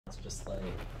It's just like,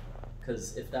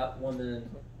 because if that woman,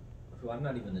 who I'm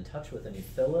not even in touch with,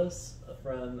 Phyllis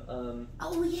from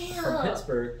from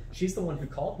Pittsburgh, she's the one who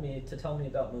called me to tell me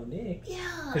about Monique.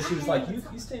 Yeah. Because she was like,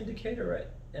 you stay in Decatur, right?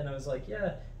 And I was like,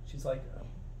 yeah. She's like,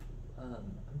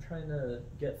 I'm trying to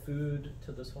get food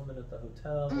to this woman at the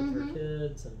hotel with her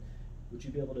kids, and would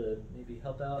you be able to maybe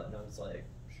help out? And I was like,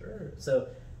 sure. So,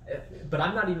 but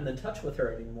I'm not even in touch with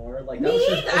her anymore. Like that was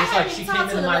just, it was like she came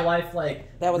into my life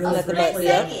like that was really nothing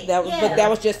briefly. but that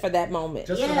was just for that moment.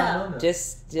 Just for that moment.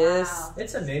 Just. Wow.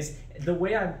 It's amazing the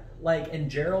way I'm like, and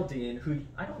Geraldine, who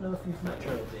I don't know if you've met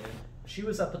Geraldine. She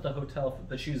was up at the hotel,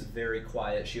 but she was very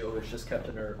quiet. She always just kept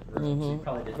in her room. She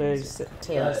probably didn't. Very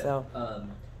to herself.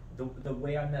 The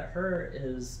way I met her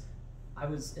is, I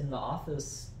was in the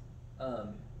office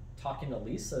talking to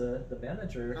Lisa, the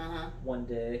manager, one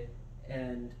day,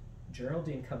 and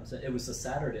Geraldine comes in. It was a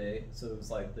Saturday, so it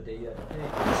was like the day you had to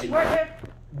pay. She worked there?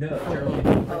 No, Geraldine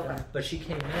didn't work Okay. there. But she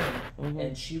came in,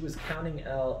 and she was counting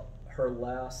out her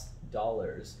last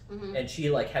dollars, and she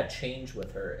like had change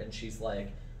with her, and she's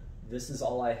like, this is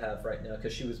all I have right now,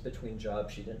 because she was between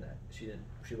jobs. She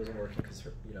wasn't working because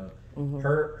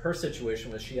her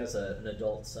situation was she has an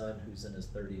adult son who's in his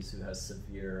 30s who has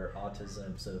severe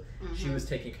autism, so she was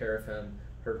taking care of him.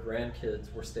 Her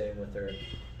grandkids were staying with her,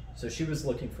 so she was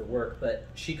looking for work. But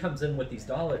she comes in with these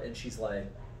dollars, and she's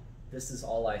like, this is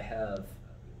all I have.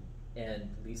 And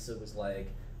Lisa was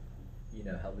like, you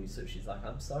know how Lisa, she's like,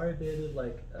 I'm sorry, baby,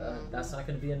 like, that's not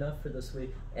going to be enough for this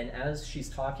week. And as she's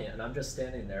talking, and I'm just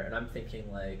standing there, and I'm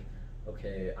thinking, like,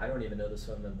 okay, I don't even know this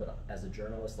woman, but as a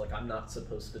journalist, like, I'm not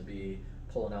supposed to be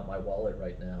pulling out my wallet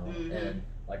right now, and,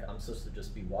 like, I'm supposed to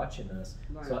just be watching this.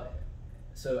 Right.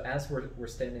 So as we're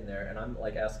standing there, and I'm,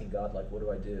 like, asking God, like, what do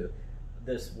I do?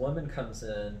 This woman comes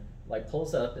in, like,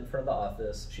 pulls up in front of the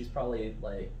office. She's probably,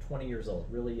 like, 20 years old,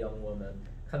 really young woman,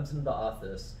 comes into the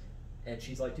office, and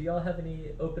she's like, do y'all have any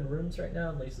open rooms right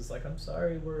now? And Lisa's like, I'm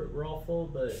sorry, we're all full,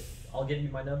 but I'll give you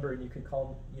my number and you can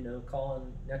call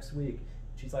in next week.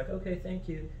 She's like, okay, thank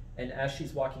you. And as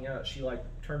she's walking out, she like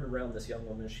turned around, this young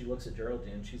woman, and she looks at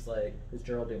Geraldine, and she's like, because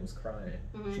Geraldine was crying.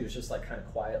 She was just like kind of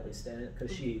quietly standing,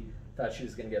 because she thought she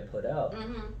was going to get put out.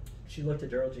 She looked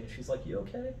at Geraldine, she's like, you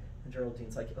okay? And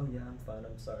Geraldine's like, oh yeah, I'm fine,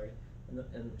 I'm sorry.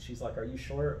 And she's like, are you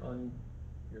short on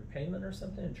your payment or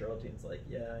something? And Geraldine's like,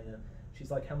 yeah. She's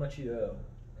like, how much you owe?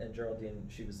 And Geraldine,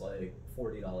 she was like,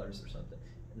 $40 or something.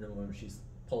 And then when she's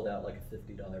pulled out like a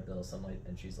 $50 bill,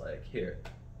 and she's like, here.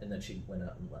 And then she went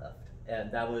out and left.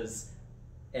 And that was,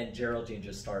 and Geraldine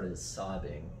just started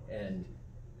sobbing. And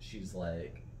she's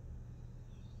like,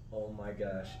 oh my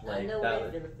gosh. Like, I know what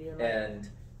it's gonna feel like.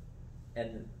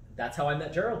 And that's how I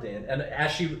met Geraldine. And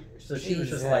as she was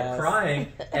just like crying,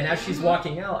 and as she's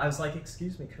walking out, I was like,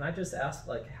 excuse me, can I just ask,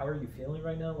 like, how are you feeling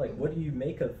right now? Like, what do you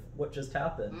make of what just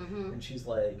happened? And she's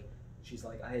like,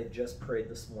 I had just prayed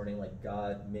this morning, like,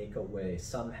 God, make a way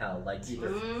somehow, like, either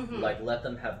like let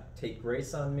them take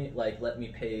grace on me, like let me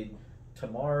pay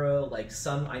tomorrow, like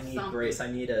I need grace,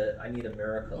 I need a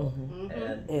miracle.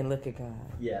 And look at God.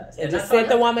 Yes. And just sent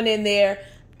the woman in there.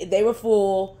 They were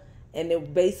full. And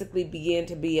it basically began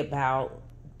to be about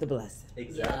the blessing.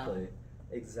 Exactly.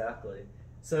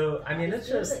 So, I mean, it's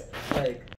just like...